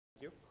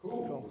you.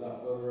 Cool.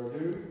 Without further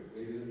ado,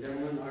 ladies and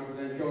gentlemen, I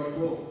present Josh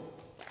Wolf.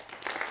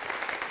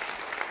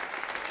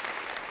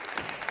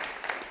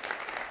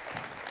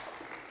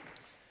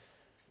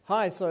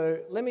 Hi, so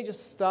let me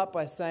just start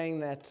by saying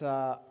that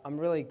I'm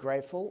really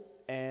grateful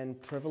and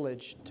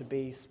privileged to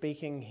be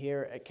speaking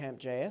here at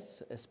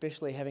CampJS,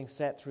 especially having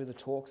sat through the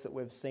talks that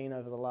we've seen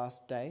over the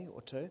last day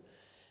or two,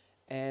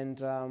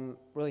 and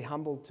really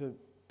humbled to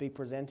be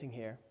presenting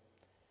here.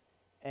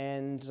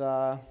 And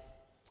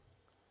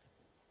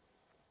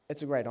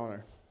it's a great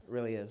honor, it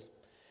really is.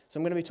 So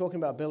I'm going to be talking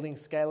about building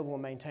scalable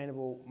and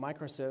maintainable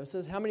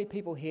microservices. How many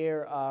people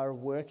here are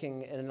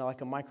working in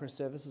like a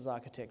microservices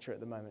architecture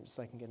at the moment, just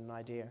so I can get an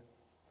idea?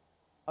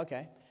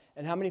 Okay.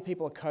 And how many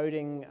people are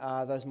coding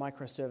those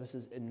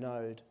microservices in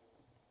Node?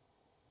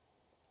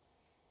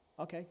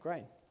 Okay,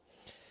 great.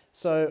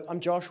 So I'm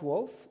Josh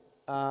Wolf.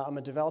 I'm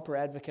a developer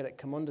advocate at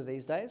Camunda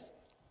these days.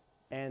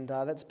 And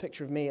that's a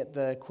picture of me at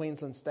the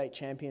Queensland State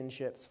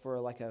Championships for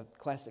like a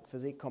classic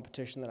physique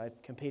competition that I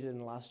competed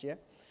in last year.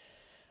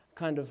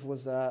 Kind of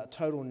was a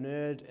total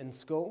nerd in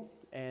school,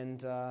 and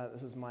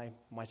this is my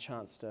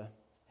chance to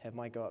have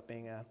my go at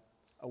being a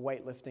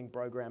weightlifting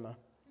programmer.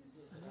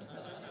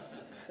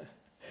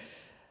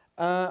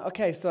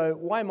 Okay, so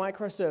why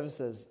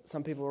microservices?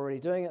 Some people are already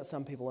doing it,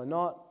 some people are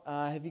not.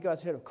 Have you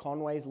guys heard of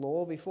Conway's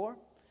Law before?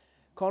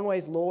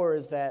 Conway's Law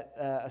is that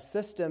a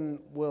system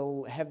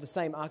will have the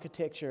same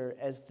architecture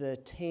as the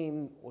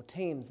team or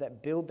teams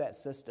that build that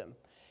system.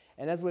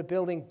 And as we're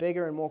building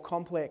bigger and more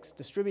complex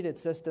distributed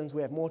systems,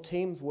 we have more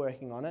teams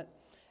working on it.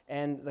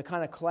 And the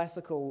kind of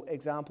classical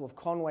example of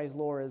Conway's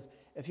Law is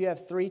if you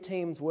have 3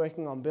 teams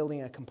working on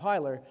building a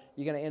compiler,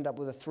 you're going to end up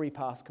with a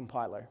 3-pass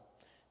compiler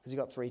because you've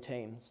got 3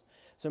 teams.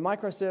 So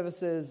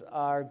microservices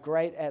are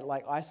great at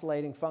like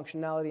isolating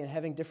functionality and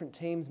having different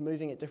teams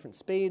moving at different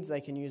speeds. They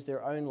can use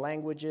their own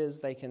languages.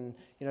 They can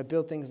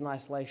build things in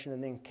isolation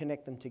and then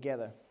connect them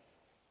together.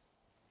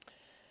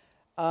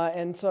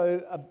 And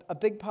so a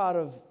big part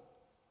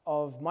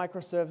of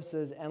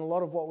microservices and a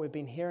lot of what we've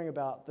been hearing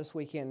about this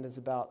weekend is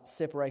about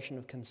separation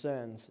of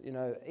concerns.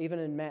 Even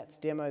in Matt's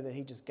demo that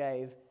he just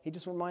gave, he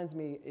just reminds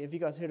me, have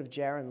you guys heard of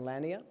Jaron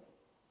Lanier?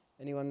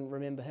 Anyone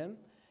remember him?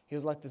 He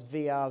was like this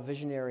VR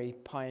visionary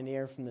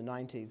pioneer from the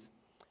 90s.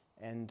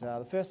 And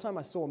the first time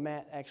I saw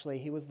Matt, actually,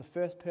 he was the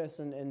first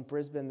person in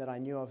Brisbane that I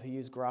knew of who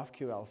used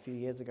GraphQL a few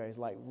years ago. He's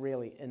like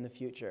really in the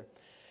future.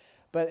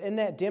 But in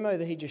that demo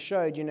that he just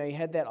showed, you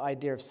had that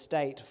idea of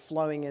state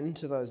flowing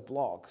into those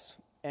blocks.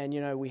 And,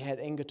 we had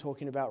Inga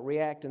talking about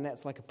React, and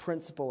that's like a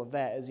principle of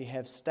that, is you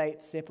have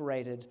state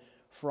separated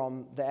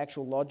from the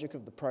actual logic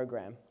of the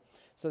program.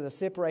 So the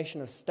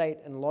separation of state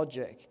and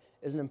logic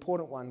is an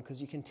important one because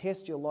you can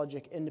test your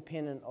logic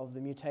independent of the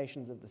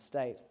mutations of the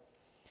state.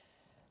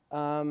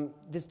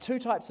 There's 2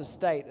 types of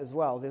state as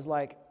well. There's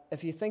like,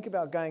 if you think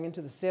about going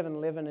into the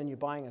 7-Eleven and you're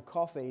buying a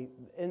coffee,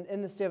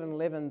 in the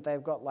 7-Eleven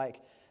they've got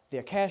like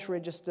their cash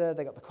register,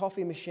 they got the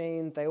coffee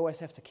machine, they always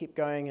have to keep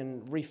going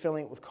and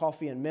refilling it with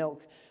coffee and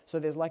milk. So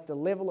there's like the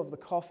level of the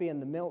coffee and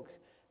the milk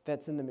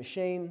that's in the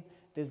machine,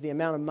 there's the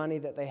amount of money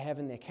that they have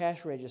in their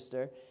cash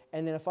register,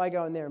 and then if I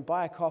go in there and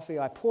buy a coffee,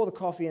 I pour the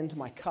coffee into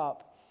my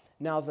cup.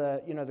 Now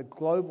the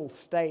global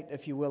state,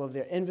 if you will, of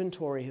their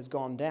inventory has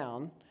gone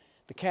down.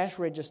 The cash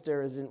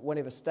register is in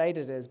whatever state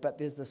it is, but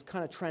there's this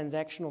kind of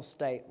transactional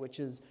state, which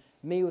is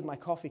me with my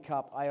coffee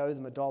cup, I owe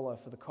them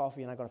 $1 for the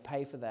coffee and I've got to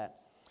pay for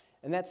that.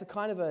 And that's a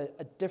kind of a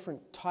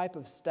different type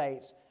of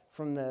state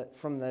from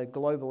the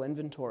global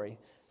inventory.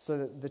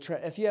 So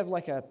if you have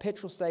like a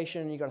petrol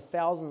station and you've got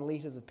 1,000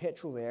 liters of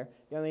petrol there,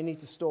 you only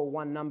need to store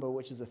one number,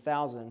 which is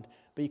 1,000.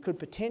 But you could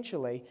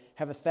potentially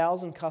have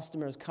 1,000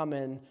 customers come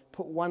in,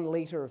 put 1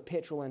 liter of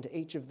petrol into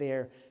each of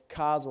their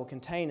cars or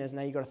containers.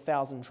 Now you've got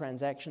 1,000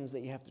 transactions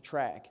that you have to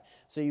track.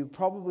 So you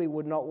probably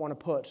would not want to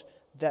put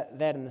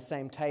that in the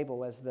same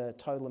table as the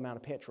total amount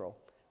of petrol.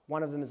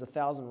 One of them is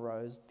 1,000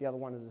 rows, the other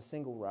one is a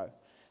single row.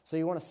 So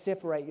you want to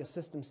separate your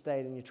system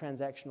state and your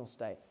transactional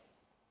state.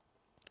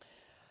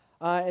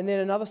 And then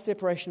another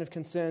separation of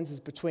concerns is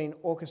between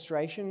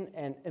orchestration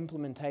and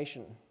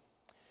implementation.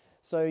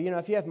 So,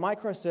 if you have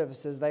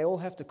microservices, they all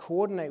have to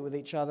coordinate with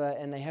each other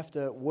and they have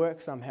to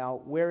work somehow.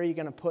 Where are you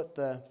going to put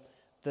the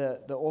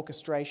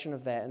orchestration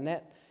of that? And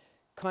that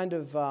kind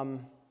of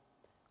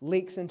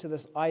leaks into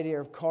this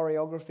idea of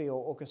choreography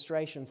or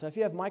orchestration. So if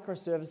you have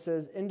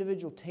microservices,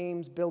 individual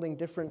teams building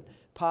different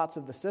parts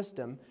of the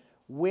system,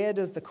 where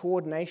does the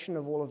coordination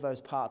of all of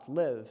those parts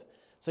live?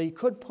 So you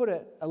could put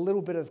a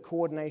little bit of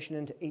coordination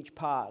into each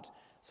part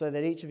so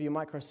that each of your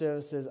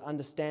microservices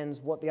understands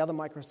what the other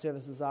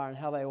microservices are and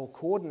how they all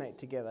coordinate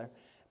together.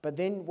 But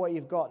then what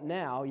you've got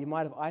now, you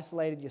might have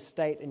isolated your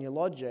state and your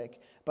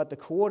logic, but the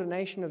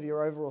coordination of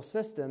your overall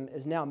system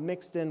is now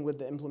mixed in with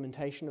the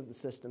implementation of the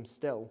system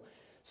still.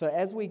 So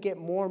as we get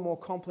more and more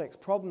complex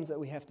problems that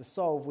we have to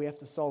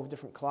solve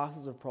different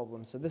classes of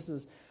problems. So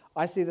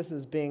I see this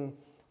as being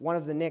one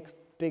of the next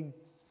big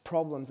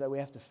problems that we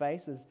have to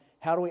face is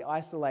how do we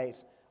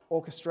isolate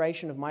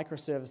orchestration of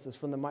microservices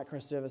from the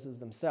microservices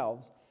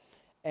themselves?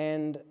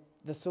 And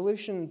the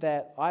solution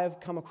that I've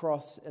come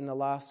across in the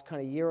last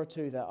kind of year or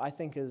two that I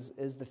think is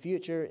the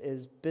future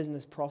is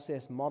business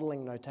process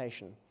modeling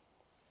notation.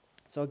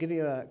 So I'll give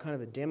you a kind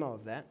of a demo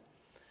of that,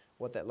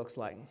 what that looks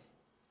like.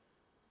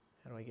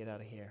 How do I get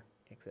out of here?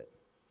 Exit.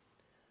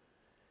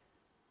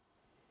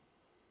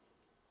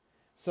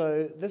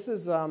 So this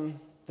is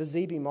the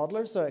Zeebe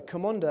modeler. So at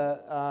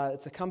Camunda,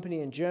 it's a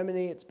company in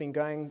Germany. It's been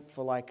going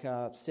for like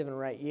 7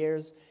 or 8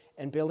 years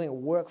and building a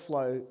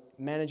workflow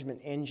management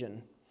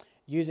engine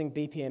using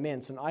BPMN.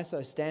 It's an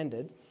ISO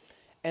standard.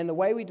 And the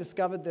way we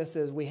discovered this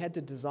is we had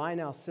to design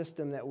our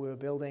system that we were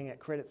building at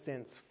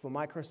CreditSense for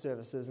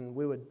microservices, and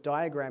we were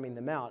diagramming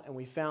them out, and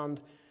we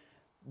found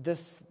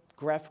this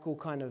graphical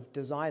kind of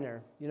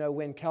designer. You know,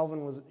 when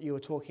Calvin you were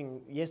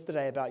talking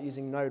yesterday about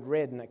using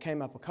Node-RED, and it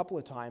came up a couple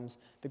of times,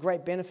 the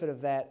great benefit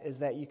of that is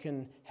that you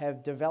can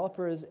have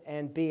developers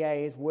and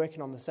BAs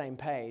working on the same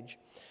page.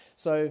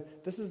 So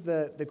this is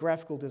the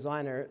graphical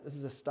designer. This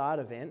is a start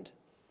event,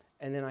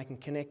 and then I can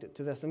connect it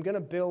to this. I'm going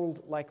to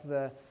build like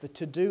the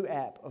to-do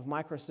app of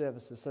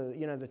microservices. So,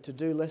 you know, the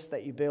to-do list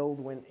that you build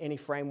when any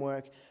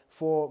framework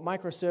for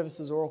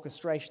microservices or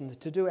orchestration. The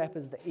to-do app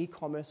is the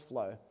e-commerce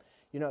flow.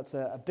 You know, it's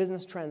a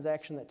business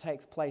transaction that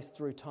takes place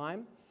through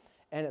time,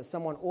 and it's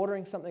someone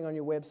ordering something on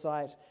your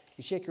website.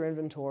 You check your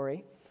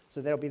inventory,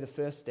 so that'll be the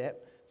first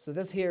step. So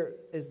this here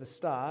is the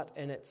start,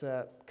 and it's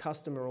a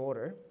customer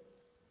order.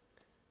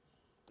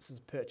 This is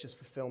purchase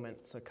fulfillment,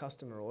 so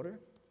customer order.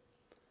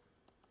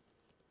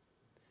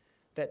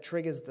 That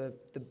triggers the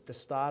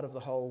start of the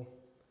whole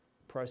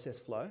process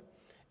flow.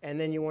 And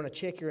then you want to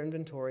check your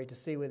inventory to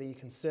see whether you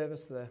can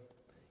service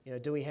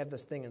do we have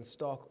this thing in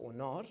stock or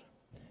not.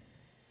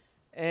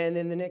 And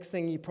then the next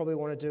thing you probably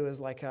want to do is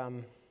like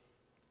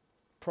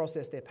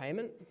process their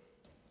payment.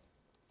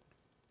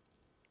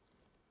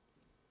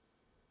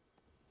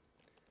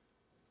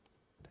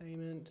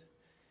 And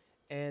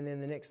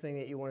then the next thing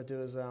that you want to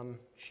do is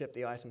ship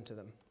the item to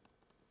them.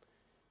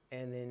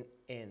 And then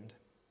end.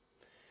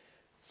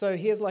 So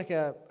here's like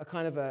a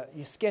kind of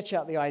you sketch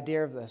out the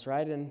idea of this,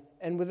 right?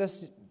 And with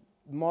this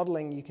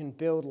modeling, you can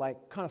build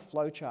like kind of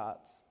flow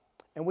charts.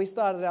 And we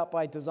started out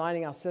by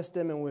designing our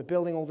system, and we were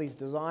building all these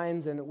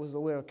designs, and we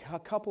were a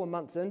couple of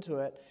months into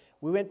it.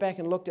 We went back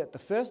and looked at the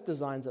first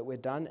designs that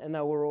we'd done, and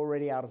they were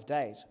already out of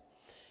date.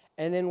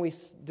 And then we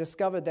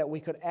discovered that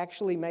we could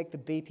actually make the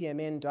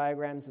BPMN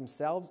diagrams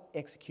themselves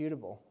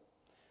executable.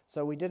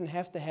 So we didn't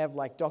have to have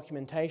like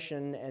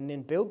documentation and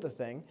then build the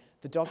thing.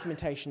 The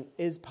documentation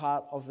is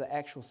part of the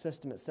actual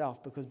system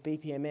itself because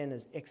BPMN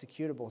is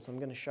executable. So I'm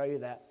going to show you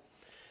that.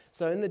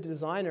 So in the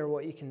designer,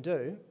 what you can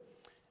do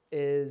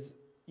is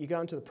you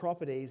go into the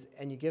properties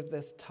and you give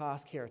this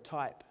task here a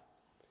type.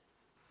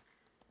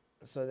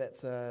 So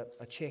that's a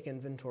check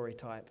inventory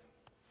type.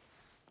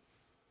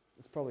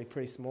 It's probably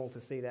pretty small to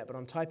see that, but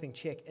I'm typing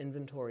check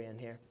inventory in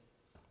here.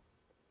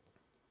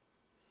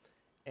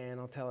 And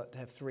I'll tell it to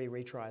have 3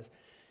 retries.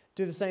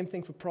 Do the same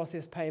thing for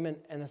process payment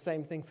and the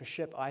same thing for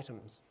ship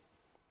items.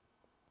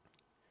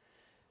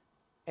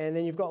 And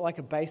then you've got like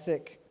a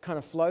basic kind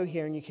of flow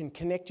here, and you can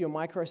connect your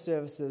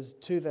microservices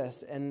to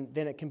this, and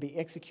then it can be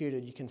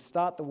executed. You can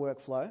start the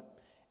workflow,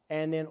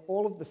 and then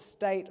all of the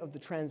state of the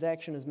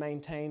transaction is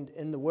maintained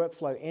in the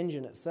workflow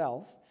engine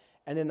itself,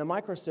 and then the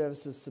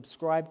microservices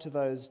subscribe to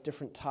those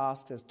different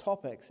tasks as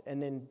topics,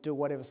 and then do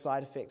whatever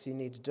side effects you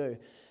need to do.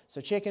 So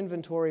check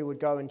inventory would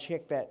go and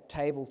check that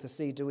table to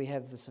see, do we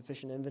have the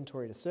sufficient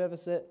inventory to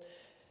service it?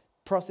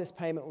 Process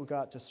payment would go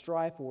out to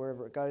Stripe or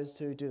wherever it goes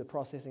to, do the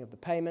processing of the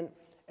payment.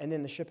 And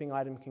then the shipping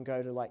item can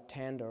go to like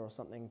Tanda or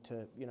something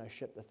to,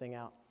 ship the thing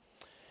out.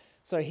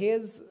 So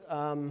here's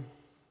a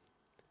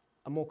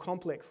more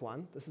complex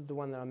one. This is the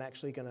one that I'm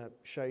actually going to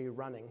show you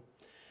running.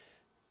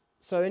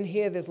 So in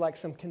here, there's like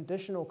some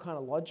conditional kind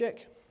of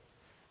logic,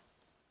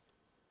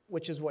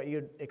 which is what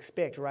you'd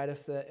expect, right?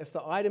 If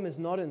the item is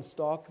not in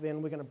stock,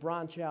 then we're going to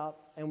branch out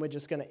and we're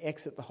just going to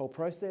exit the whole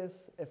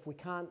process. If we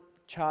can't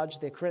charge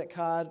their credit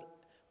card,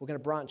 we're going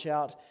to branch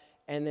out.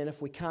 And then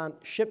if we can't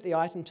ship the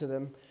item to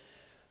them,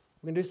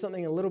 we're going to do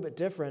something a little bit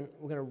different.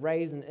 We're going to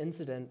raise an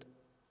incident,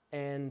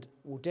 and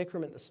we'll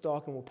decrement the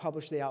stock, and we'll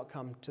publish the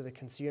outcome to the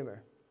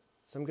consumer.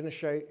 So I'm going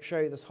to show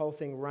you this whole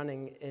thing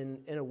running in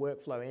a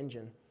workflow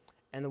engine.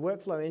 And the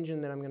workflow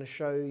engine that I'm going to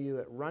show you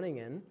it running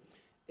in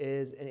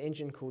is an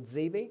engine called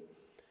Zeebe.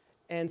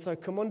 And so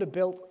Camunda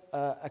built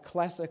a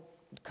classic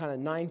kind of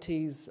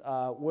 90s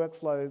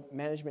workflow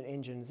management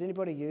engine. Has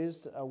anybody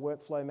used a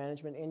workflow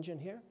management engine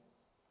here?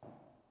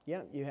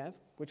 Yeah, you have.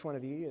 Which one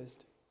have you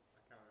used?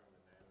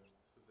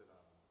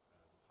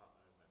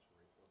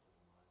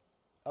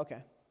 Okay.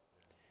 Yeah,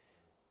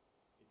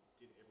 so it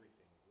did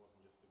everything. It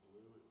wasn't just the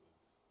glue, it was...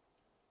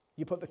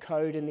 You put the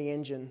code in the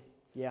engine,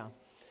 yeah.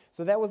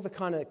 So that was the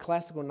kind of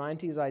classical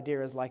 90s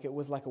idea, is like it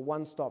was like a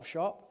one-stop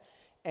shop,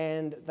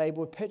 and they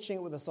were pitching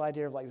it with this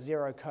idea of like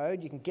zero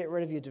code. You can get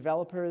rid of your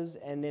developers,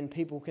 and then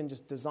people can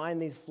just design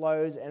these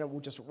flows, and it will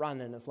just run,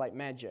 and it's like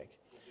magic.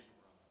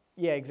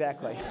 Yeah,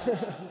 exactly.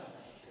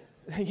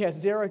 Yeah,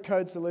 zero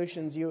code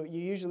solutions, you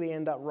usually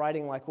end up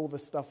writing like all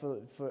this stuff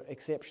for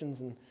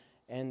exceptions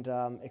and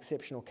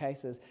exceptional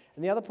cases.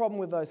 And the other problem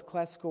with those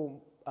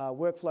classical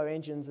workflow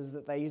engines is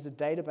that they use a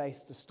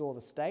database to store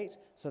the state,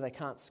 so they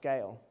can't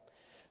scale.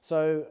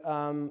 So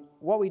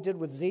what we did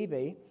with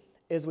Zeebe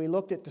is we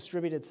looked at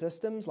distributed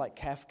systems like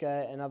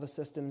Kafka and other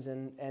systems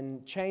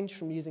and changed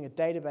from using a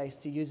database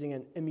to using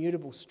an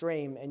immutable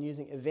stream and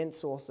using event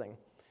sourcing.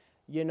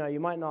 You know, you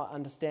might not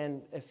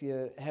understand if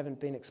you haven't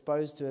been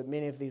exposed to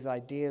many of these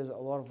ideas, a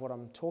lot of what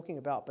I'm talking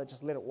about, but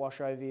just let it wash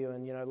over you,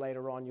 and you know,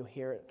 later on you'll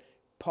hear it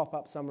pop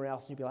up somewhere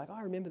else and you'll be like, oh,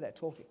 I remember that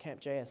talk at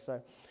CampJS.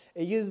 So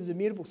it uses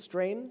immutable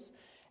streams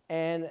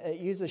and it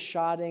uses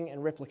sharding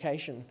and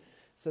replication.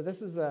 So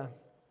this is a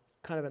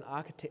kind of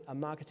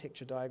an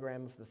architecture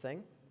diagram of the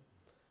thing.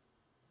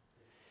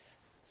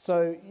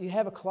 So you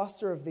have a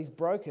cluster of these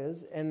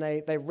brokers, and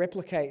they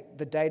replicate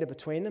the data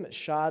between them. It's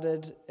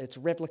sharded, it's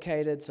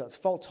replicated, so it's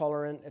fault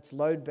tolerant, it's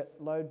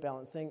load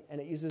balancing, and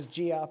it uses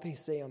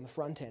gRPC on the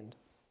front end,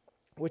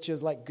 which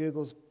is like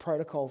Google's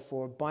protocol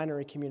for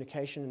binary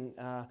communication.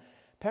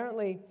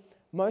 Apparently,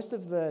 most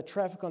of the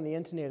traffic on the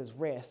internet is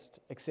REST,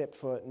 except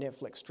for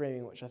Netflix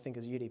streaming, which I think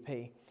is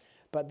UDP.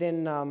 But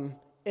then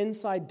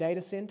inside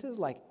data centers,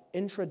 like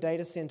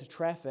intra-data center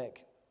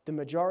traffic, the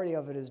majority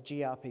of it is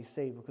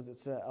gRPC because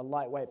it's a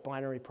lightweight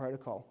binary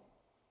protocol.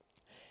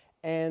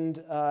 And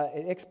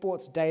it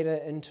exports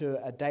data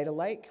into a data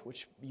lake,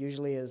 which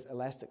usually is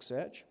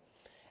Elasticsearch.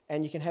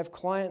 And you can have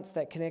clients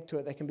that connect to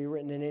it that can be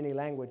written in any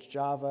language,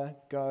 Java,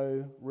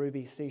 Go,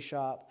 Ruby, C#.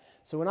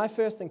 So when I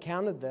first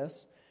encountered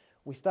this,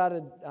 we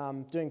started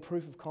doing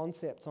proof of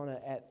concepts on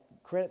it at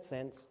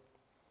CreditSense,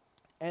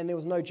 and there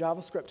was no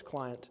JavaScript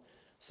client.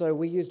 So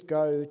we used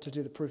Go to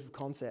do the proof of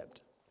concept.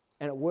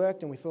 And it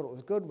worked, and we thought it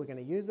was good. We're going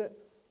to use it.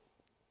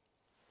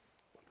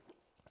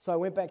 So I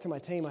went back to my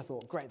team. I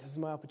thought, great, this is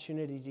my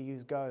opportunity to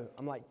use Go.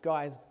 I'm like,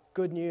 guys,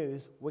 good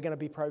news. We're going to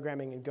be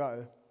programming in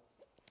Go.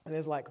 And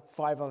there's like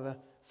five other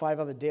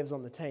devs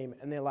on the team.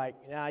 And they're like,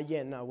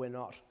 yeah, no, we're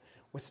not.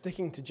 We're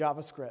sticking to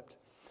JavaScript.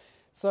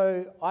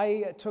 So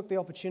I took the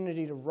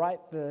opportunity to write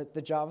the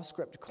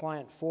JavaScript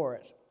client for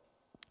it.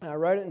 And I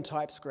wrote it in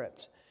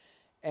TypeScript.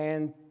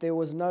 And there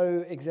was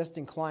no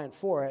existing client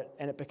for it,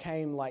 and it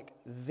became like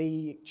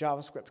the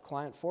JavaScript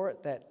client for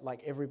it that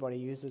like everybody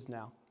uses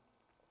now.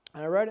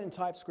 And I wrote it in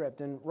TypeScript,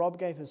 and Rob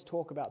gave his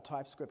talk about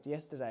TypeScript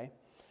yesterday.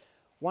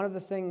 One of the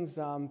things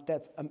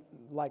that's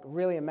like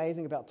really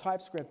amazing about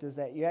TypeScript is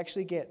that you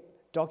actually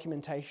get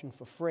documentation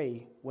for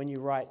free when you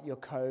write your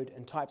code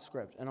in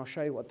TypeScript, and I'll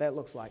show you what that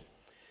looks like.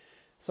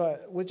 So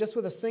with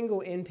a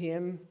single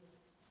npm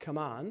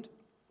command,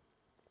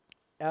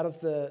 out of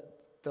the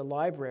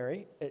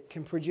library, it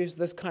can produce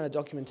this kind of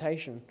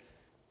documentation.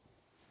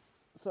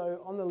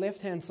 So on the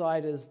left-hand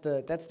side is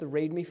that's the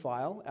README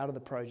file out of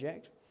the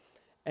project.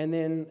 And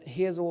then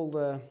here's all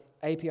the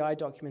API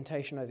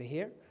documentation over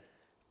here.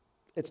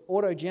 It's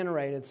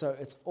auto-generated, so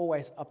it's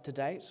always up to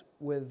date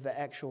with the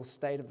actual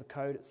state of the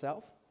code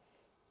itself.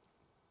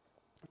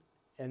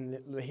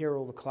 And here are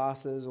all the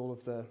classes, all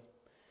of the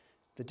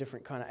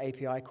different kind of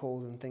API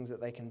calls and things that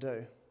they can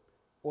do.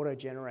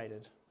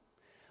 Auto-generated.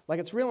 Like,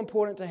 it's real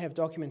important to have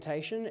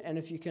documentation, and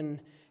if you can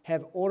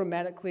have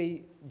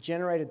automatically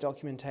generated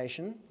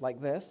documentation like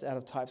this out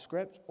of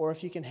TypeScript, or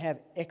if you can have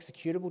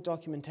executable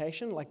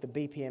documentation like the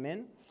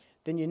BPMN,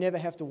 then you never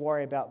have to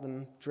worry about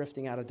them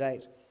drifting out of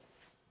date.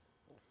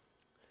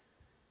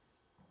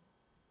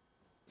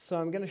 So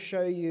I'm going to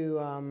show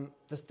you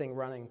this thing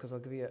running, because I'll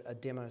give you a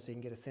demo so you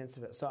can get a sense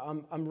of it.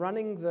 So I'm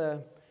running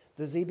the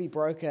Zeebe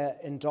broker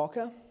in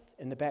Docker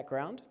in the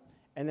background.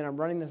 And then I'm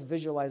running this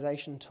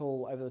visualization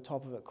tool over the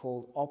top of it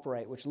called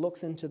Operate, which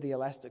looks into the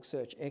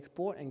Elasticsearch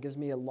export and gives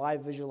me a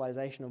live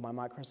visualization of my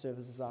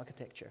microservices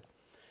architecture.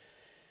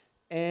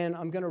 And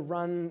I'm going to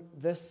run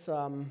this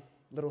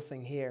little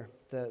thing here,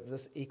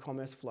 this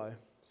e-commerce flow.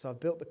 So I've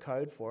built the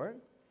code for it,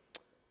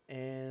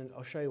 and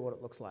I'll show you what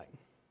it looks like.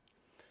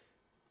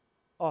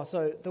 Oh,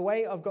 so the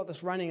way I've got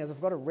this running is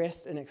I've got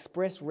an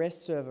Express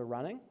REST server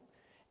running,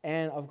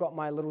 and I've got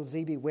my little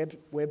Zeebe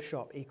web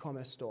shop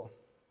e-commerce store,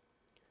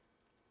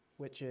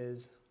 which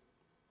is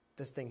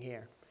this thing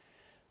here.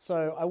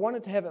 So I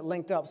wanted to have it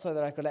linked up so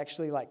that I could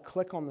actually like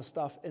click on the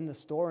stuff in the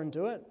store and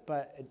do it,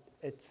 but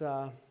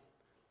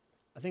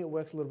I think it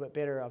works a little bit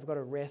better. I've got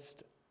a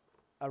REST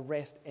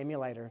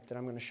emulator that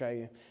I'm going to show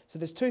you. So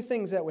there's two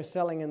things that we're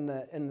selling in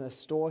the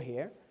store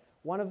here.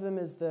 One of them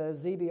is the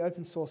Zeebe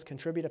open source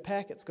contributor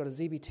pack. It's got a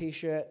Zeebe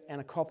t-shirt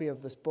and a copy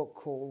of this book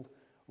called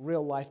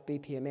Real Life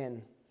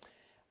BPMN.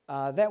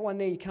 That one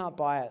there, you can't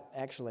buy it,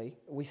 actually.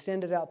 We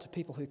send it out to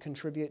people who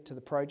contribute to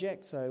the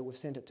project, so we've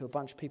sent it to a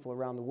bunch of people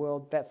around the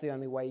world. That's the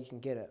only way you can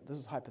get it. This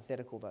is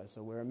hypothetical, though,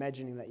 so we're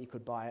imagining that you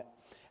could buy it.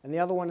 And the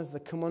other one is the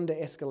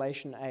Camunda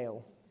Escalation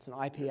Ale. It's an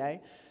IPA.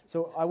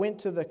 So I went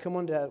to the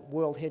Camunda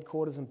World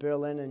Headquarters in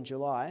Berlin in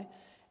July,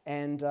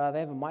 and they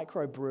have a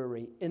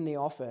microbrewery in the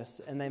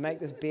office, and they make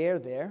this beer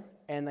there,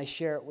 and they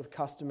share it with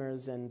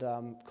customers and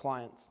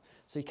clients.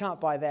 So you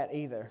can't buy that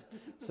either.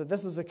 So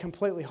this is a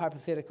completely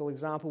hypothetical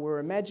example. We're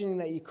imagining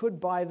that you could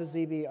buy the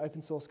Zeebe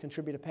open source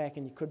contributor pack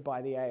and you could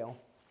buy the ale.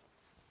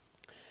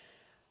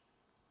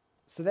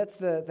 So that's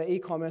the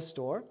e-commerce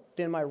store.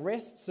 Then my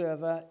REST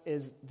server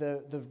is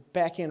the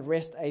back-end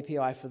REST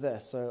API for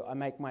this. So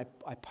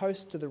I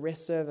post to the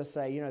REST server,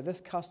 say, this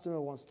customer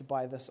wants to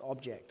buy this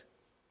object.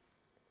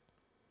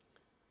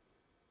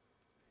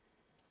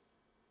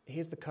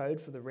 Here's the code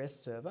for the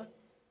REST server.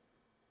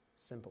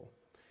 Simple.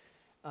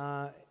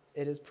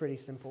 It is pretty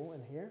simple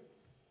in here.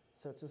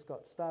 So it's just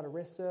got start a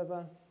REST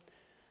server.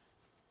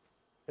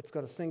 It's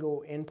got a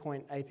single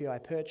endpoint API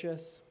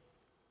purchase.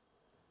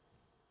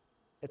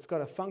 It's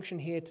got a function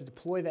here to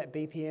deploy that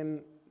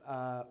BPM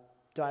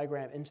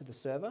diagram into the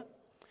server.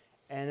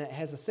 And it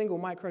has a single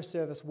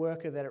microservice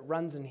worker that it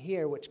runs in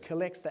here, which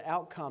collects the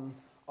outcome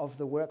of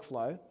the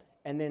workflow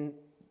and then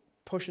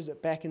pushes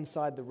it back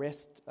inside the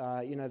REST,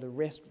 the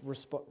REST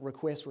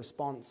request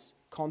response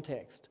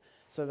context,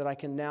 so that I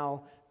can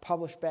now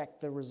publish back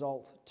the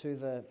result to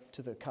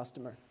the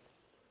customer.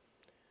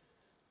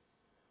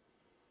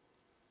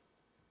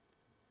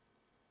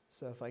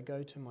 So if I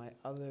go to my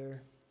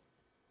other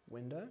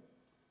window,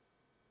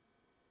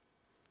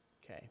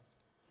 okay.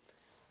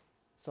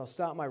 So I'll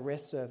start my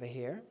REST server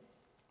here.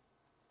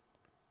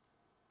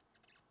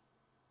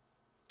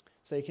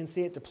 So you can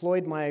see it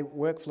deployed my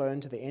workflow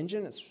into the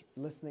engine. It's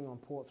listening on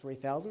port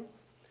 3000.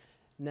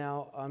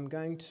 Now I'm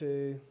going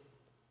to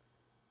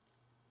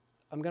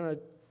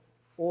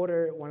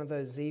order one of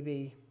those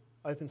Zeebe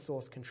open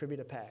source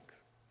contributor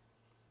packs.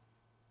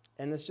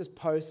 And this just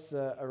posts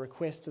a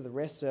request to the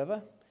REST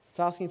server. It's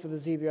asking for the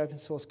Zeebe open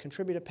source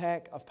contributor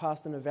pack. I've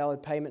passed in a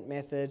valid payment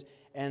method,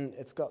 and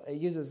it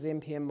uses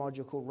an NPM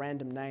module called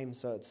random name,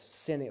 so it's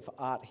sending it for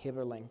Art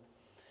Heberling.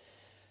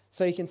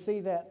 So you can see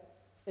that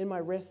in my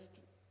REST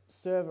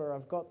server,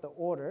 I've got the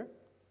order,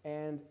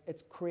 and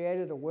it's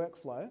created a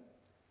workflow,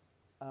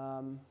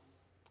 but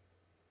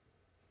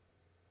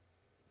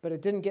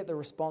it didn't get the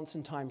response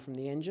in time from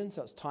the engine,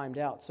 so it's timed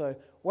out. So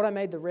what I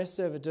made the REST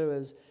server do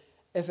is,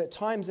 if it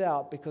times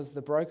out because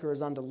the broker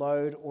is under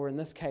load, or in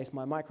this case,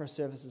 my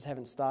microservices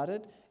haven't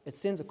started, it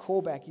sends a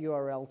callback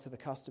URL to the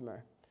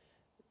customer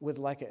with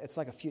it's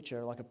like a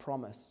future, like a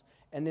promise.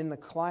 And then the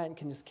client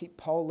can just keep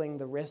polling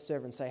the REST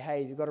server and say,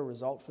 hey, have you got a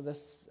result for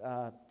this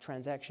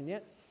transaction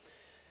yet?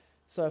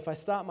 So if I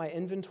start my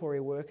inventory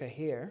worker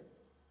here,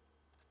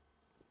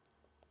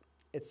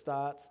 it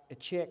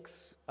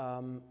checks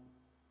the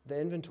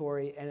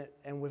inventory,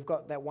 and we've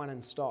got that one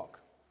in stock.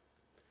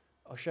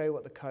 I'll show you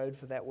what the code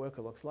for that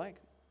worker looks like.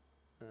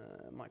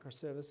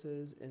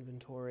 Microservices,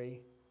 inventory,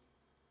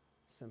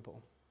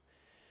 simple.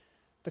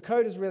 The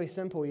code is really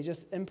simple. You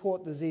just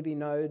import the Zeebe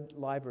node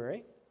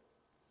library,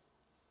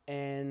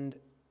 and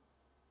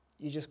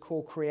you just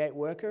call create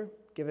worker,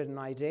 give it an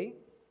ID.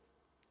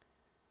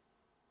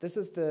 This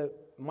is the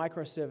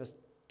microservice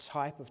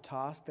type of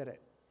task that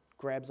it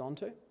grabs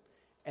onto,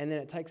 and then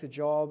it takes a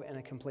job and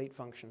a complete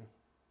function.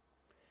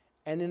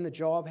 And then the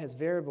job has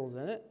variables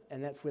in it,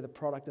 and that's where the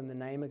product and the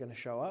name are going to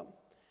show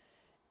up.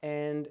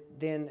 And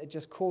then it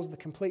just calls the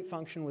complete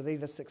function with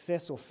either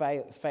success or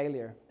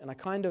failure. And I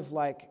kind of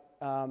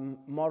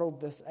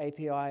modeled this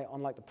API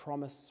on the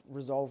promise,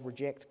 resolve,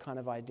 reject kind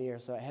of idea.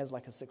 So it has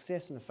a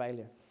success and a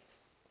failure.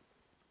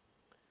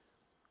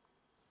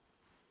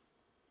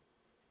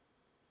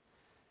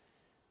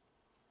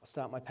 I'll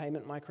start my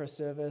payment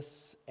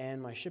microservice and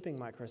my shipping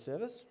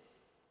microservice.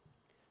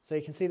 So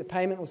you can see the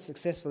payment was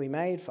successfully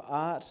made for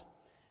Art.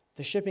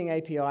 The shipping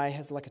API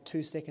has a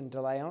 2-second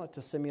delay on it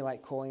to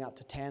simulate calling up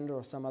to Tanda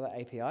or some other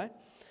API.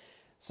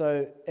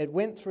 So it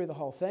went through the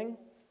whole thing,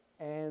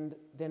 and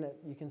then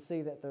you can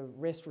see that the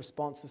REST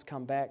response has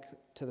come back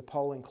to the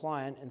polling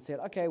client and said,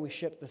 okay, we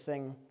shipped the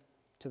thing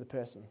to the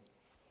person.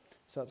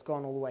 So it's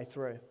gone all the way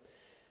through.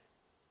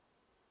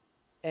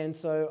 And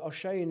so I'll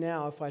show you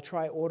now, if I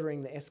try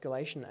ordering the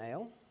escalation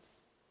ale,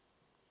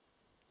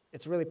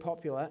 it's really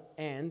popular,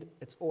 and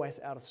it's always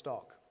out of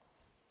stock.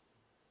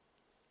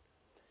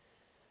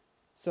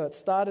 So it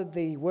started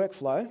the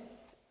workflow.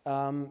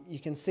 You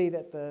can see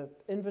that the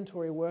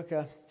inventory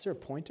worker, is there a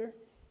pointer?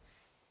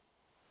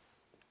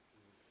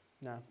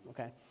 No,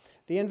 okay.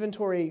 The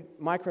inventory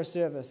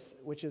microservice,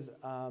 which is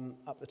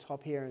up the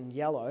top here in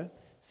yellow,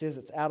 says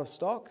it's out of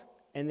stock,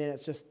 and then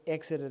it's just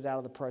exited out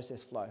of the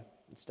process flow.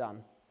 It's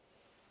done.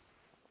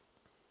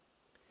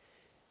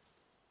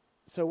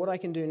 So what I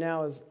can do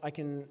now is I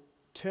can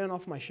turn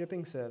off my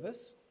shipping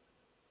service,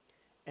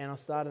 and I'll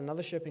start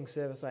another shipping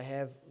service I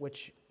have,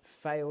 which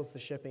fails the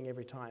shipping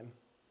every time.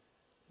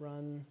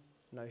 Run,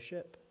 no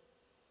ship.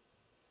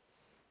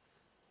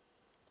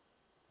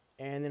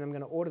 And then I'm going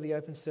to order the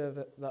open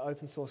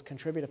source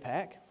contributor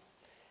pack.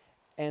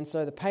 And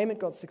so the payment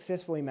got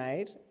successfully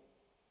made,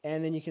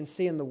 and then you can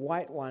see in the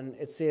white one,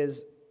 it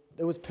says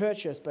it was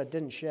purchased but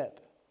didn't ship.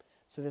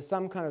 So there's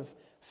some kind of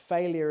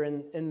failure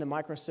in the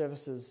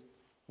microservices,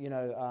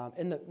 not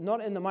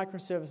in the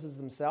microservices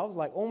themselves.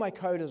 All my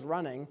code is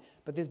running,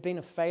 but there's been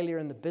a failure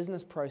in the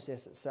business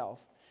process itself.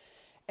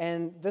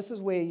 And this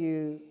is where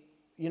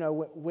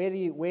where do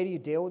you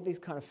deal with these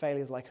kind of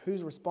failures?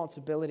 Whose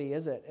responsibility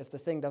is it if the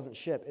thing doesn't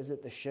ship? Is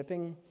it the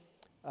shipping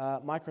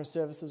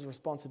microservices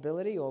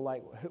responsibility, or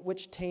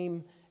which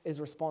team is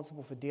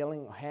responsible for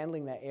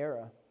handling that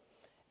error?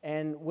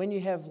 And when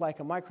you have like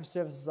a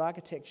microservices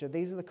architecture,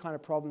 these are the kind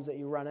of problems that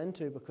you run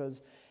into,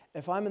 because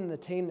if I'm in the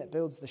team that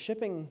builds the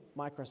shipping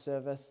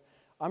microservice,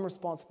 I'm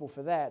responsible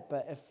for that.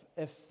 But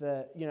if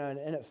the,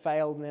 and it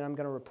failed, and then I'm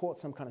going to report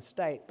some kind of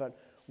state. But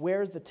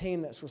where is the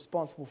team that's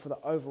responsible for the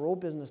overall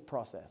business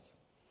process?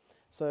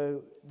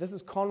 So this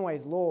is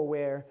Conway's law,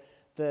 where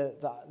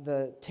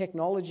the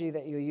technology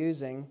that you're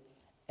using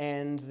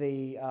and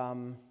the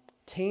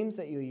teams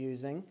that you're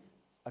using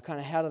are kind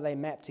of, how do they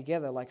map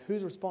together? Like,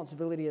 whose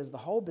responsibility is the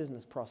whole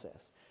business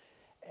process?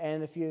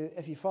 And if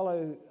you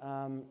follow,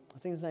 I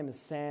think his name is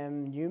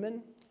Sam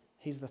Newman.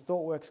 He's the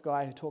ThoughtWorks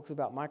guy who talks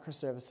about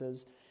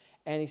microservices.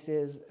 And he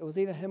says, it was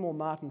either him or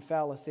Martin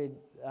Fowler said,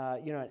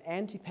 an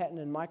anti-pattern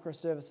in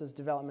microservices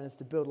development is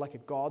to build like a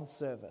God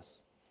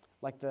service,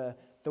 like the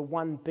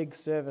one big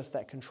service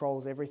that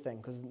controls everything.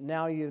 Because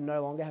now you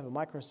no longer have a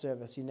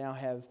microservice, you now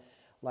have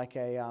like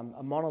a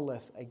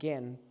monolith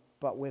again,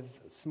 but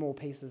with small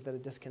pieces that are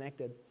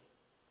disconnected.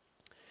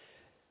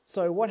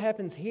 So what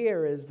happens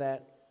here is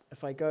that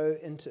if I go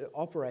into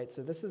operate,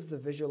 so this is the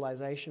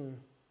visualization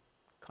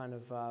kind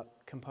of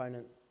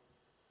component.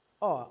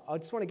 Oh, I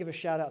just want to give a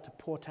shout out to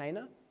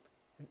Portainer.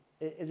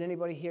 Is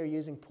anybody here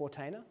using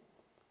Portainer?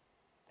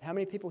 How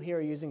many people here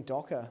are using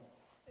Docker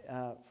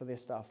for their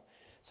stuff?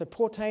 So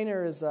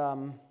Portainer is,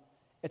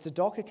 it's a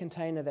Docker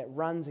container that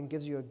runs and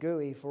gives you a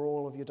GUI for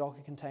all of your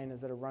Docker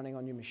containers that are running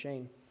on your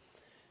machine.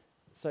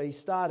 So you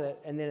start it,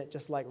 and then it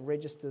just like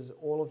registers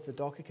all of the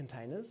Docker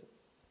containers.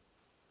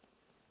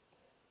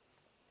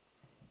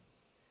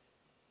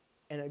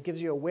 And it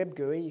gives you a web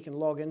GUI. You can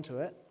log into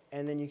it,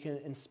 and then you can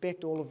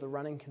inspect all of the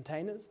running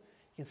containers.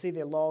 You can see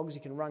their logs.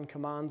 You can run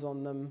commands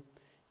on them,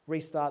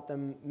 restart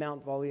them,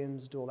 mount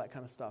volumes, do all that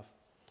kind of stuff.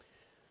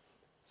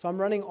 So I'm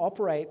running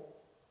operate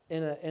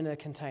in a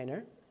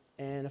container,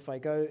 and if I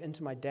go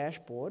into my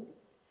dashboard,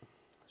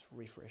 let's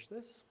refresh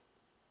this,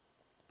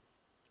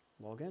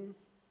 log in.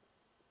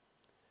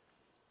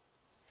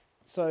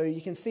 So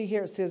you can see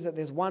here it says that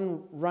there's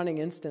one running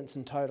instance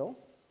in total.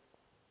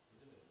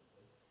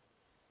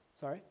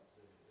 Sorry?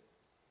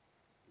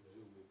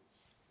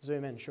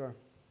 Zoom in, sure.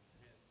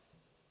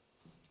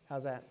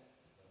 How's that?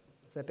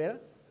 Is that better?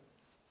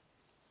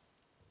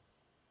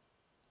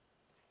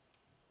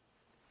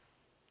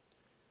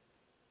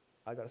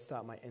 I got to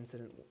start my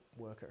incident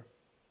worker.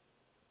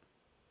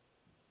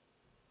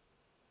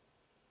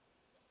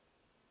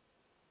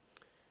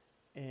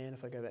 And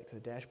if I go back to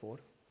the dashboard,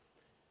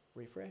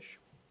 refresh.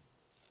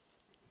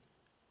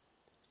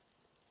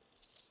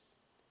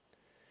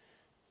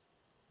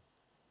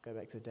 Go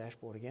back to the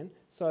dashboard again.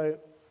 So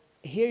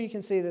here you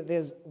can see that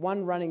there's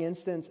one running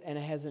instance and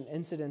it has an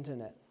incident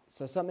in it.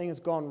 So something has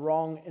gone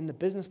wrong in the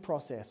business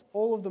process.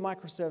 All of the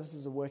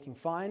microservices are working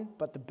fine,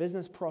 but the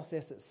business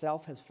process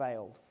itself has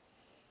failed.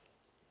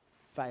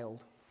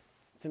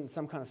 It's in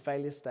some kind of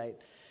failure state.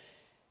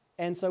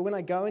 And so when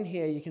I go in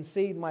here, you can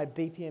see my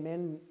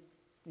BPMN,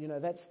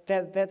 that's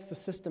the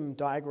system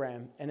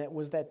diagram, and it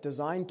was that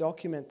design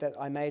document that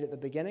I made at the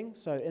beginning.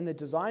 So in the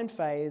design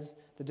phase,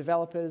 the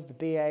developers, the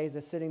BAs,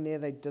 they're sitting there,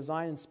 they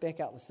design and spec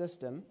out the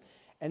system,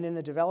 and then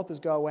the developers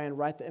go away and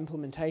write the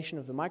implementation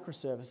of the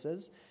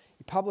microservices.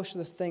 You publish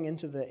this thing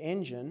into the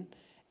engine,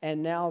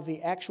 and now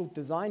the actual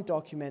design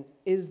document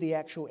is the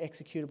actual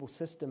executable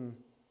system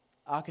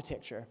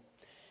architecture.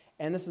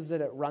 And this is it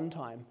at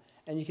runtime.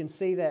 And you can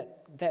see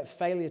that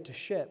failure to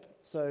ship.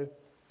 So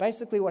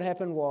basically what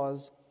happened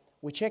was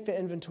we checked the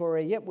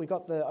inventory. Yep, we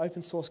got the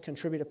open source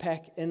contributor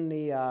pack in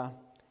the,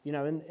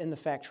 in the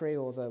factory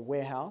or the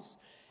warehouse.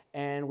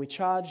 And we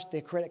charged their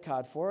credit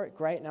card for it.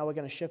 Great, now we're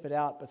going to ship it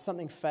out. But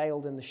something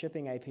failed in the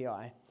shipping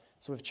API.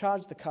 So we've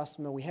charged the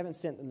customer. We haven't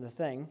sent them the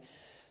thing.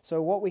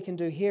 So what we can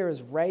do here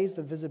is raise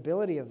the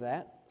visibility of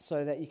that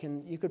so that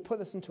you could put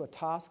this into a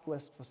task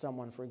list for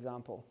someone, for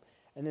example.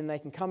 And then they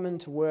can come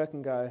into work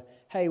and go,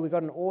 hey, we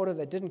got an order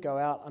that didn't go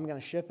out, I'm going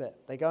to ship it.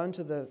 They go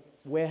into the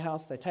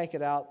warehouse, they take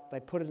it out, they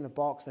put it in a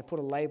box, they put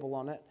a label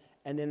on it,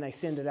 and then they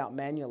send it out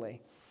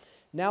manually.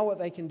 Now what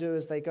they can do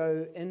is they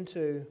go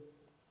into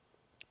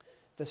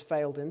this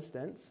failed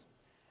instance,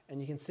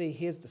 and you can see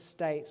here's the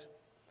state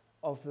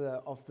of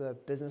the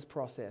business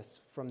process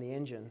from the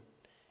engine.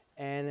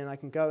 And then I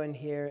can go in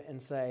here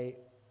and say,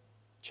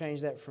 change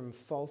that from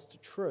false to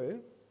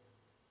true.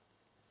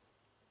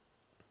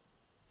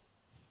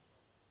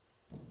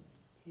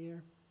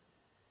 Here.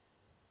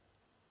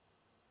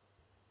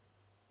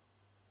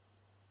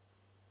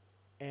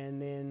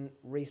 And then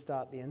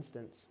restart the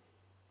instance.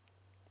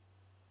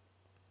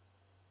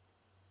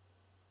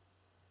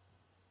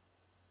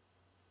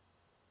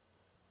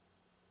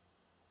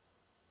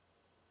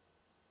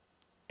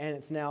 And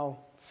it's now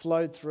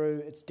flowed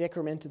through, it's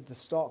decremented the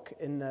stock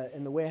in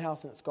the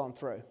warehouse, and it's gone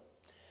through.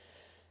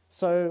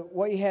 So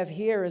what you have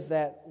here is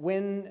that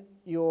when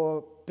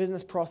your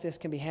business process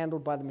can be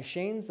handled by the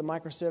machines, the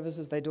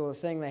microservices, they do the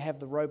thing, they have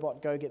the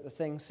robot go get the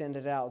thing, send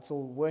it out, it's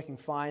all working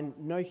fine,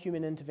 no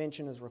human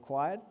intervention is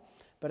required.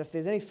 But if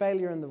there's any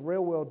failure in the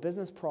real-world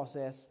business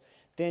process,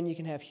 then you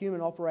can have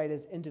human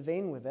operators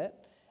intervene with it,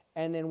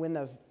 and then when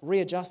they've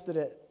readjusted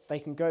it, they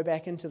can go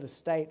back into the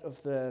state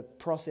of the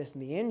process in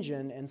the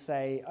engine and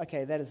say,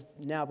 okay, that has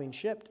now been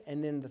shipped,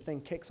 and then the thing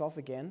kicks off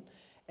again,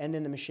 and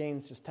then the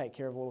machines just take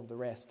care of all of the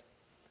rest.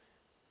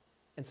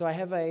 And so I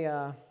have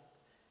a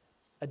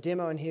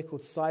demo in here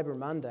called Cyber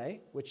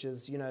Monday, which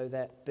is, you know,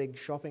 that big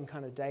shopping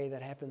kind of day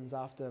that happens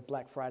after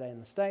Black Friday in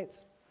the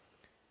States.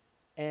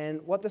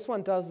 And what this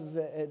one does is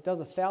it does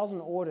 1,000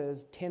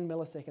 orders 10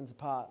 milliseconds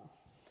apart.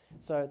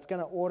 So it's going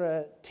to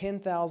order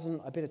 10,000.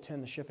 I better turn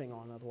the shipping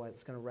on, otherwise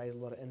it's going to raise a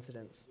lot of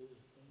incidents.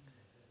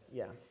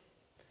 Yeah.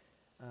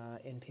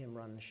 NPM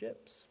run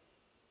ships.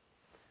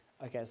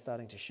 Okay, it's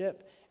starting to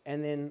ship.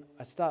 And then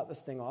I start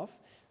this thing off.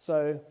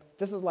 So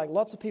this is like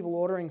lots of people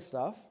ordering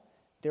stuff.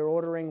 They're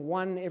ordering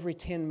one every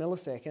 10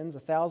 milliseconds,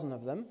 1,000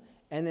 of them.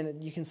 And then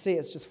you can see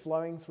it's just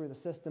flowing through the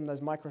system. Those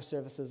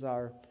microservices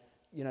are,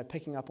 you know,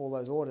 picking up all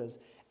those orders.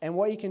 And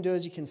what you can do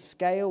is you can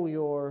scale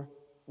your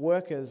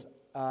workers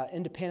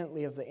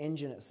independently of the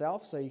engine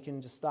itself, so you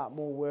can just start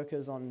more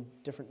workers on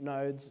different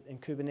nodes in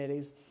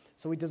Kubernetes.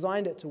 So we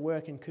designed it to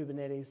work in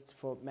Kubernetes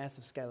for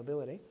massive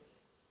scalability.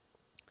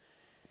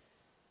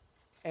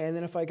 And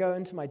then if I go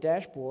into my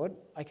dashboard,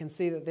 I can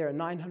see that there are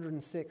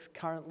 906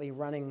 currently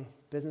running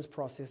business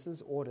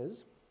processes,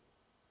 orders,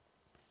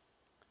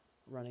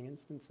 running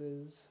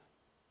instances.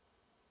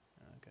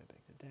 Go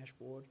back to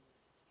dashboard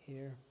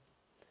here.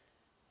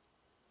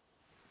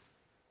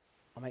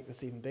 I'll make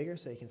this even bigger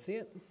so you can see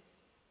it.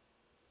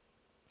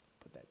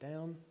 Put that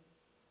down.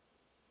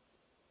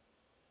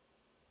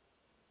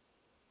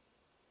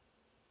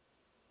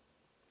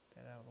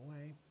 Get that out of the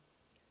way.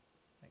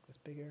 Make this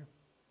bigger.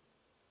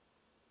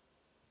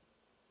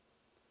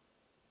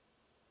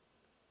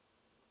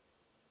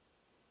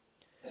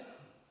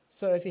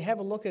 So if you have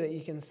a look at it,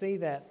 you can see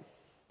that,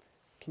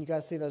 can you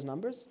guys see those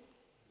numbers?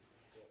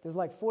 There's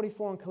like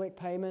 44 in collect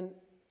payment,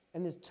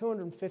 and there's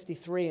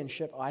 253 in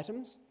ship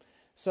items.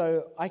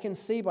 So I can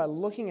see by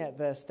looking at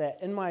this that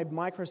in my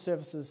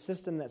microservices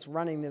system that's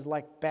running, there's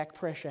like back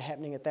pressure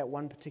happening at that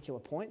one particular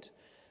point.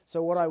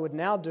 So what I would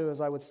now do is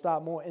I would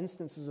start more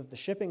instances of the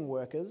shipping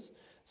workers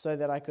so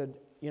that I could,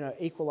 you know,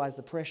 equalize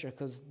the pressure,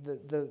 because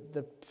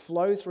the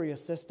flow through your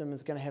system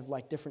is going to have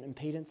like different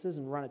impedances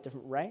and run at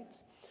different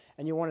rates.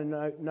 And you want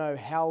to know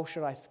how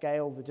should I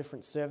scale the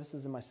different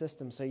services in my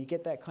system. So you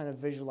get that kind of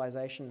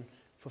visualization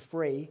for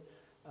free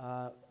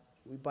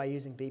by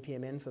using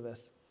BPMN for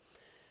this.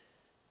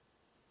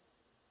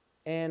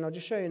 And I'll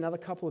just show you another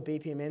couple of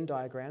BPMN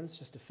diagrams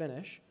just to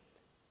finish.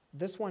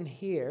 This one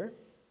here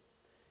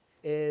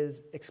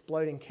is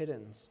exploding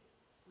kittens.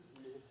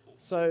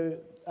 So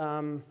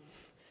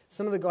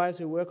some of the guys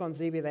who work on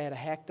Zeebe, they had a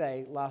hack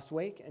day last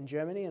week in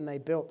Germany, and they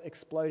built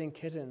exploding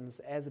kittens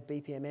as a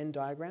BPMN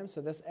diagram.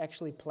 So this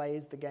actually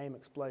plays the game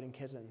Exploding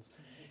Kittens.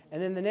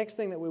 And then the next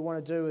thing that we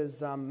want to do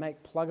is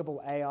make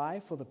pluggable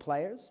AI for the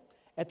players.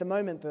 At the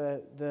moment,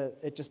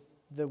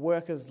 the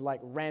workers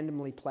like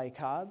randomly play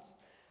cards.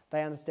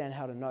 They understand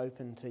how to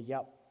nope and to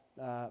yup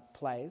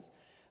plays.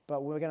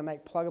 But we're going to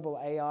make pluggable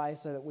AI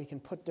so that we can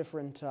put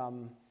different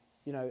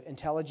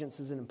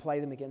intelligences in and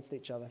play them against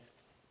each other.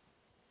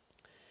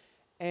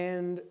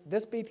 And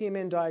this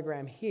BPMN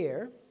diagram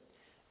here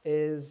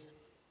is,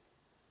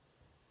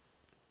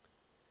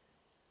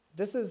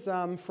 this is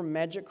from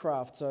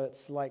MagicCraft. So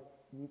it's like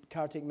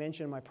Kartik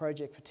mentioned, my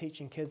project for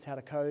teaching kids how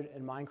to code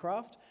in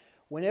Minecraft.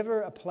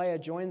 Whenever a player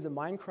joins a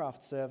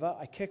Minecraft server,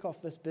 I kick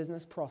off this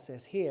business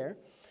process here.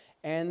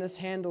 And this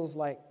handles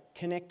like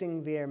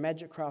connecting their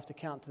MagicCraft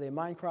account to their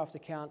Minecraft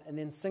account and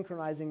then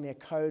synchronizing their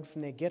code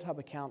from their GitHub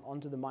account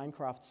onto the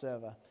Minecraft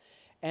server.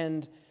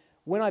 And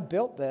when I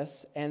built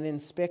this and then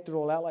spec'd it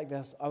all out like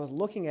this, I was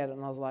looking at it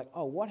and I was like,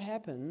 oh, what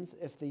happens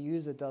if the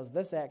user does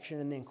this action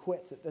and then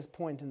quits at this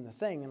point in the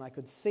thing? And I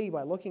could see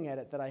by looking at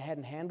it that I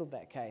hadn't handled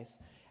that case.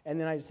 And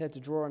then I just had to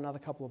draw another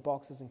couple of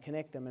boxes and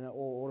connect them, and it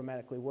all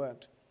automatically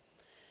worked.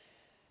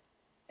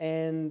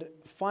 And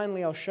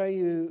finally, I'll show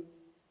you,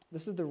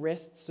 this is the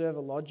REST server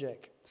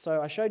logic.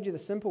 So I showed you the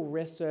simple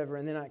REST server,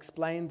 and then I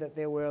explained that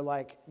there were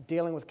like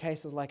dealing with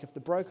cases like if the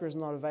broker is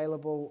not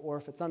available, or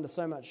if it's under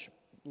so much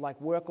like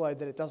workload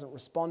that it doesn't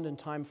respond in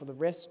time for the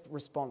REST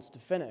response to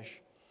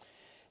finish.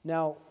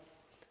 Now,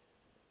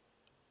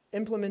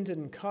 implemented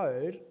in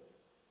code,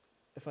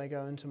 if I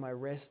go into my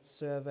REST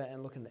server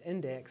and look in the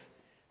index,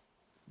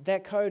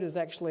 that code is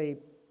actually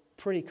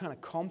pretty kind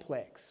of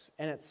complex,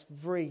 and it's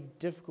very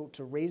difficult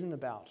to reason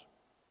about.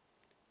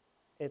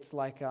 It's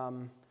like,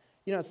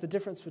 it's the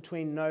difference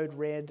between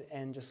Node-RED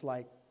and just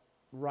like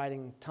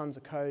writing tons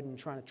of code and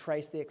trying to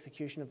trace the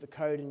execution of the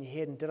code in your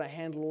head, and did I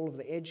handle all of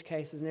the edge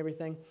cases and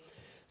everything?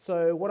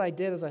 So what I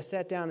did is I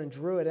sat down and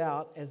drew it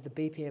out as the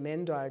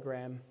BPMN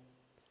diagram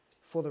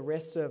for the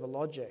REST server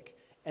logic.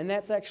 And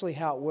that's actually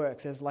how it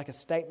works, as like a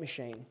state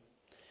machine.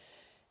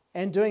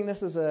 And doing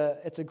this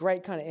it's a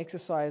great kind of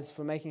exercise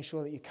for making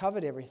sure that you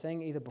covered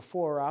everything, either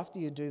before or after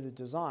you do the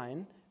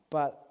design.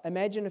 But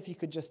imagine if you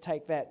could just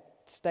take that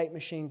state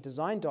machine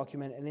design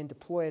document and then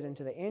deploy it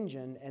into the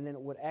engine, and then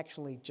it would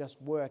actually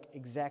just work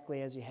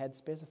exactly as you had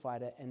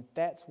specified it. And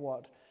that's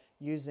what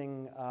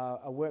using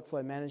a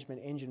workflow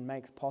management engine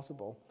makes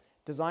possible.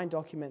 design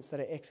documents that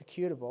are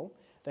executable,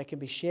 that can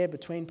be shared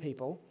between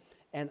people,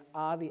 and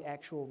are the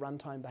actual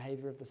runtime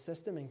behavior of the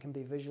system and can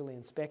be visually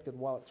inspected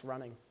while it's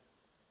running.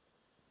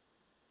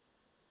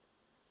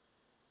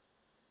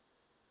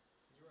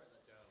 Can you write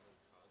that down in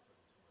cards to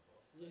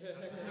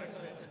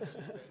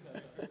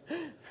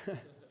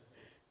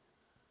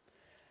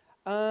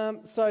my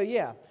boss? So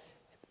yeah,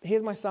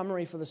 here's my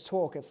summary for this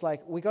talk. It's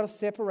like we got to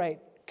separate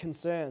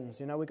concerns.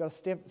 You know, we got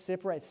to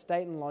separate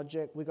state and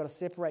logic. We got to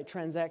separate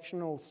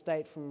transactional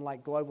state from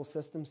like global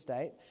system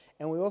state,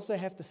 and we also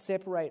have to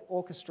separate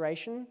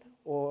orchestration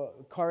or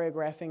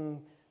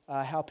choreographing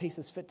how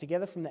pieces fit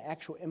together from the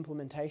actual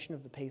implementation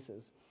of the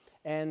pieces.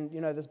 And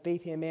you know, this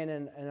BPMN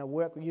and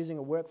using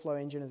a workflow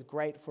engine is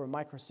great for a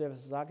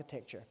microservices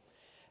architecture.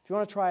 If you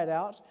want to try it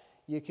out,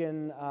 you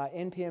can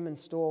npm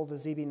install the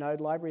Zeebe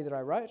node library that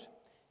I wrote,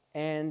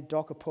 and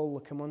Docker pull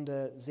the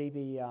Camunda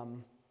Zeebe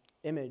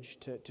image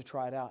to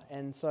try it out.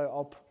 And so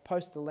I'll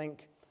post the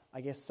link,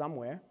 I guess,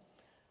 somewhere.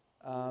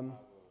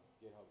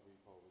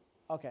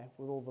 Okay,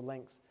 with all the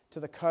links to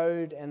the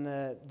code and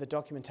the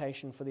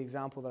documentation for the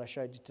example that I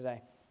showed you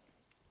today.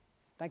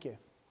 Thank you.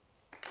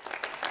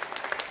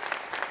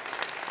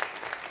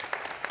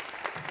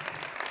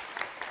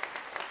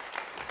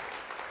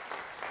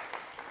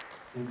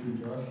 Thank you,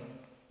 Josh.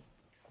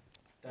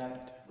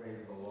 That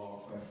raises a